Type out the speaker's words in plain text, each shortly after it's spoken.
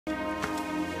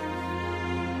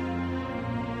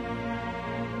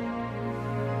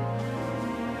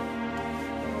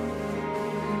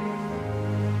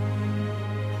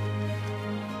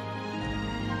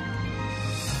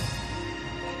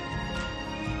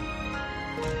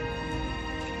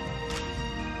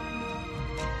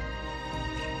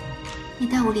你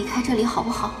带我离开这里好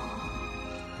不好？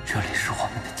这里是我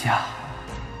们的家，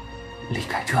离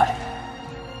开这里，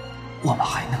我们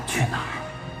还能去哪儿？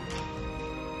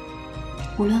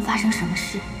无论发生什么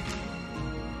事，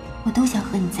我都想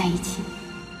和你在一起，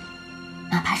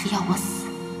哪怕是要我死。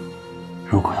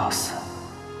如果要死，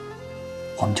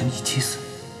我们就一起死。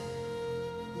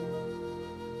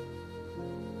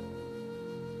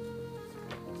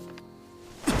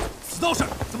死道士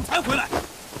怎么才回来？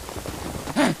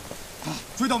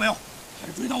追到没有？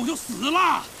还追到我就死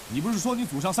了！你不是说你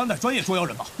祖上3代专业捉妖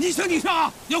人吗？你行你上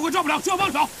啊！妖怪抓不了，需要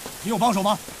帮手。你有帮手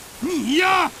吗？你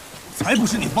呀，才不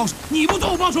是你的帮手！你不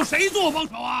做我帮手，谁做我帮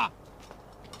手啊？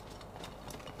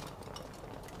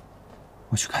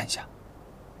我去看一下。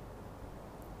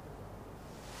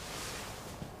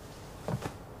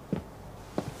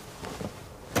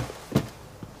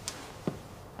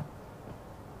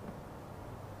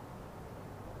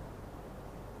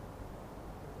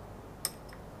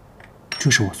这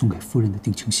是我送给夫人的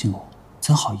定情信物，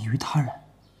怎好遗于他人？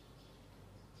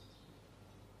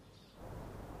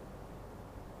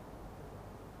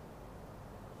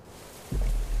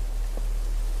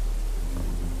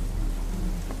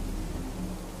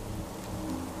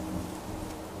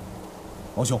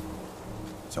王兄，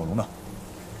小龙呢？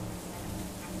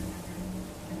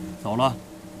走了。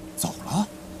走了？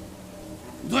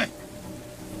不对，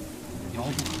妖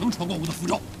不可能穿过我的符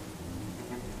咒，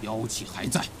妖气还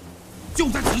在。就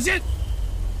在此间，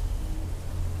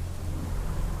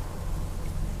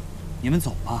你们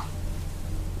走吧，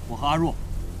我和阿若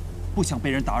不想被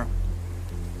人打扰。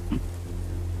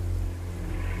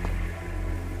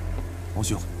王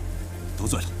兄，得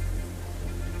罪了。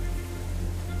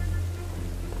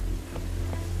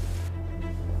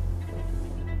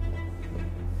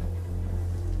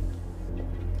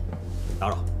打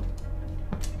扰。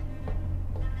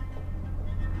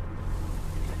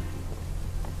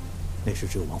那时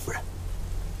只有王夫人。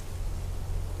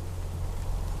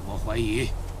我怀疑，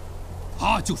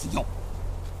他就是妖。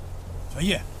玄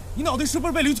烨，你脑袋是不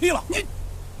是被驴踢了？你，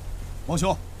王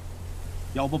兄，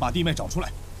要不把弟妹找出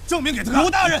来，证明给他看。卢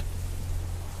大人，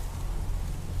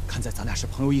看在咱俩是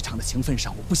朋友一场的情分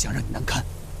上，我不想让你难堪。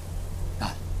但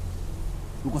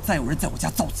如果再有人在我家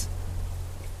造次，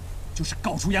就是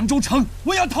告出扬州城，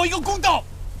我也要讨一个公道。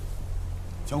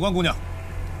小关姑娘，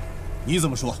你怎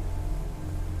么说？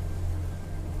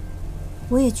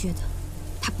我也觉得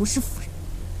她不是夫人。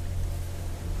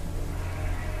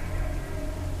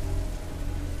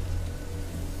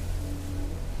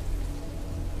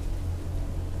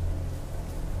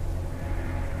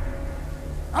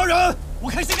二人，我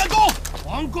开先干动！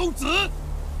王公子，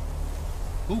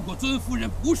如果尊夫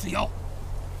人不是妖，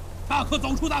大可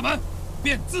走出大门，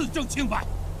便自证清白。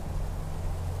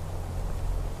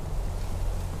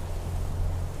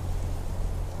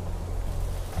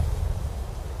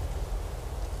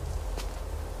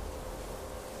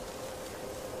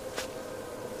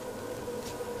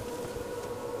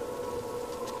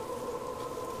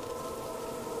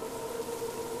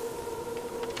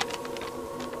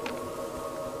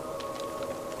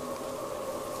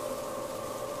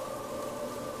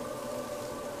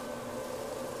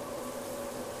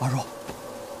阿若，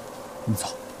你走。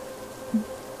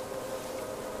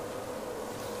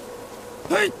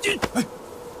哎，你哎，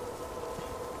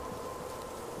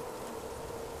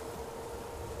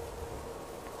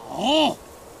好，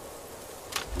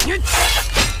你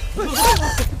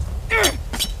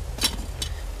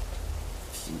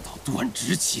贫道断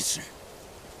指其词，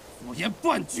所言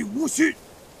半句无虚。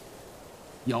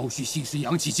妖须姓氏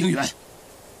阳气精远，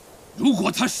如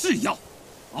果他是妖，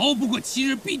熬不过7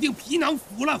日，必定皮囊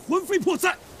腐烂，魂飞魄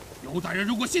散。尤大人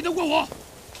如果信得过我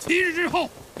，7日之后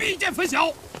必见分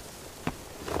晓。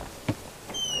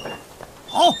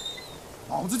好，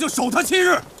老子就守他7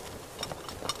日。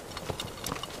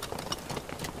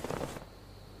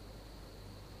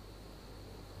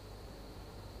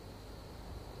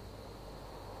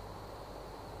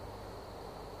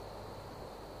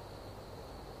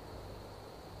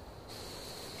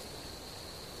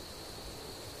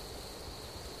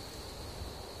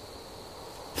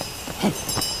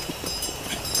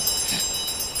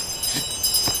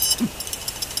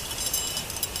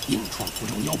硬闯符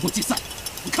咒妖魄祭赛，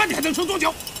你看你还能撑多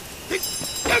久？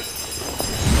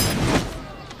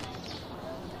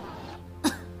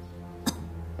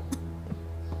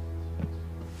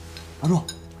阿若，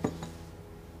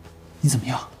你怎么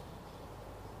样？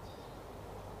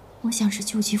我想是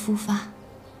旧疾复发，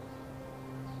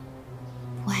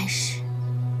不碍事。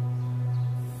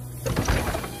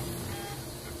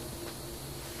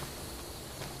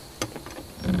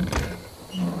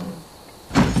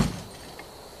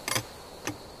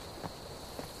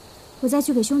我再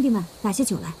去给兄弟们打些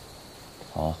酒来。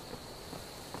好。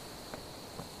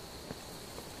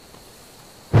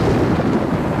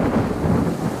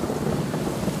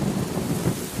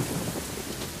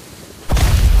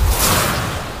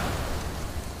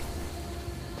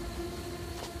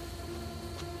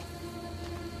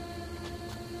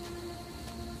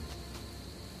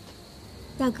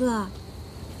大哥，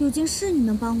有件事你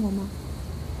能帮我吗？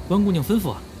关姑娘吩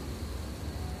咐啊。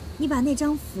你把那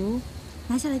张符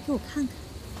拿下来给我看看。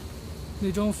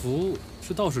那张符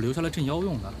是道士留下来镇妖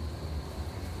用的，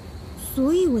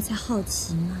所以我才好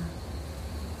奇嘛。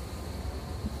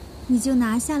你就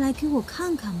拿下来给我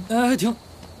看看嘛。哎，停，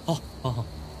好，好，好。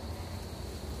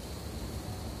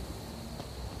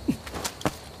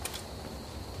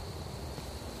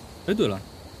哎，对了，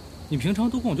你平常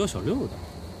都管我叫小六的，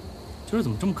今儿怎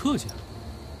么这么客气啊？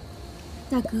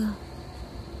大哥，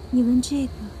你闻这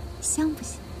个香不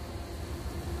香？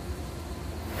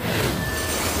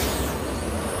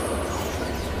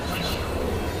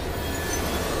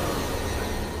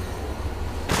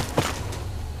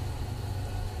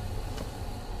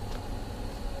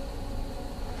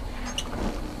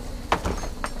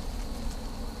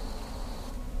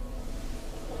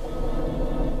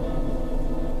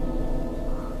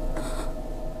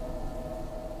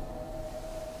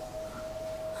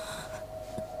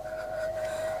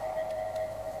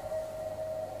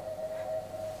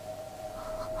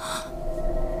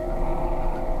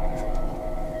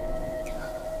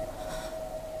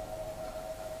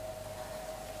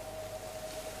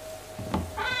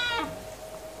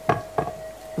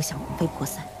不想魂飞魄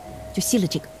散，就吸了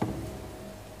这个。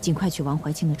尽快去王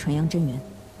怀清的纯阳真元，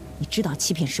你知道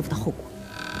欺骗师傅的后果。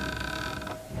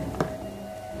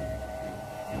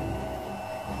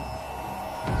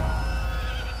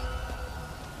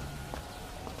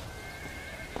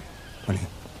婉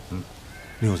玲，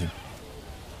六子呢？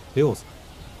六子，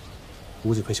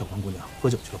估计陪小关姑娘喝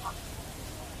酒去了吧？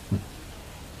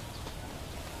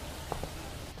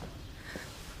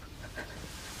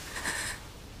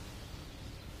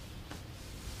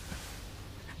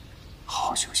好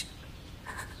好休息。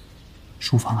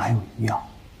书房还有余药，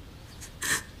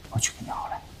我去给你熬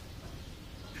来。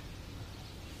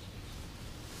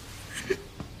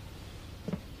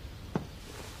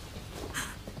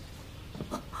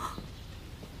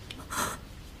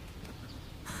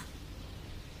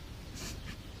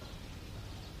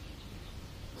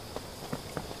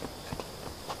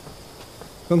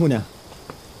关姑娘，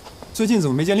最近怎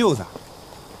么没见六子啊？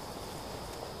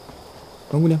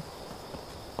关姑娘，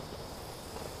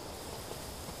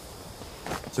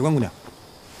小关姑娘，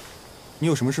你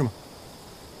有什么事吗？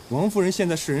王夫人现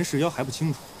在是人是妖还不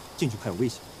清楚，进去怕有危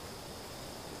险。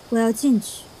我要进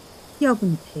去，要不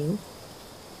你陪我。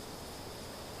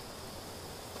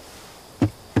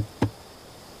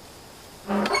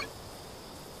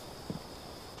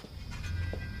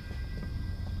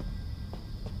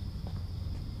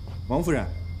王夫人，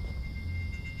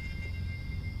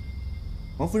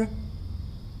王夫人，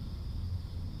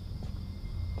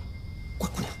关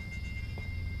姑娘，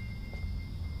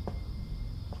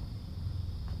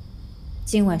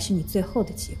今晚是你最后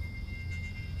的机会，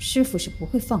师傅是不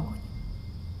会放过你。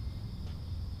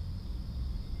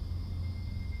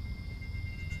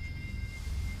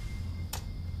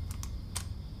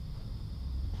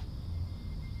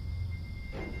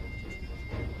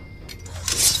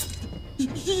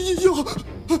哟，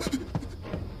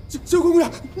小关姑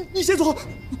娘，你先走。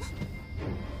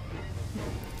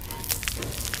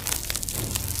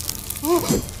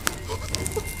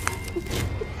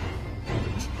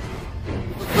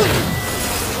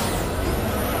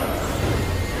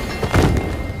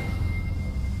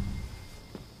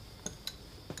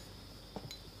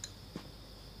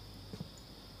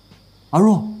阿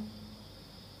若，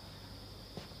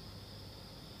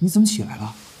你怎么起来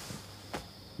了？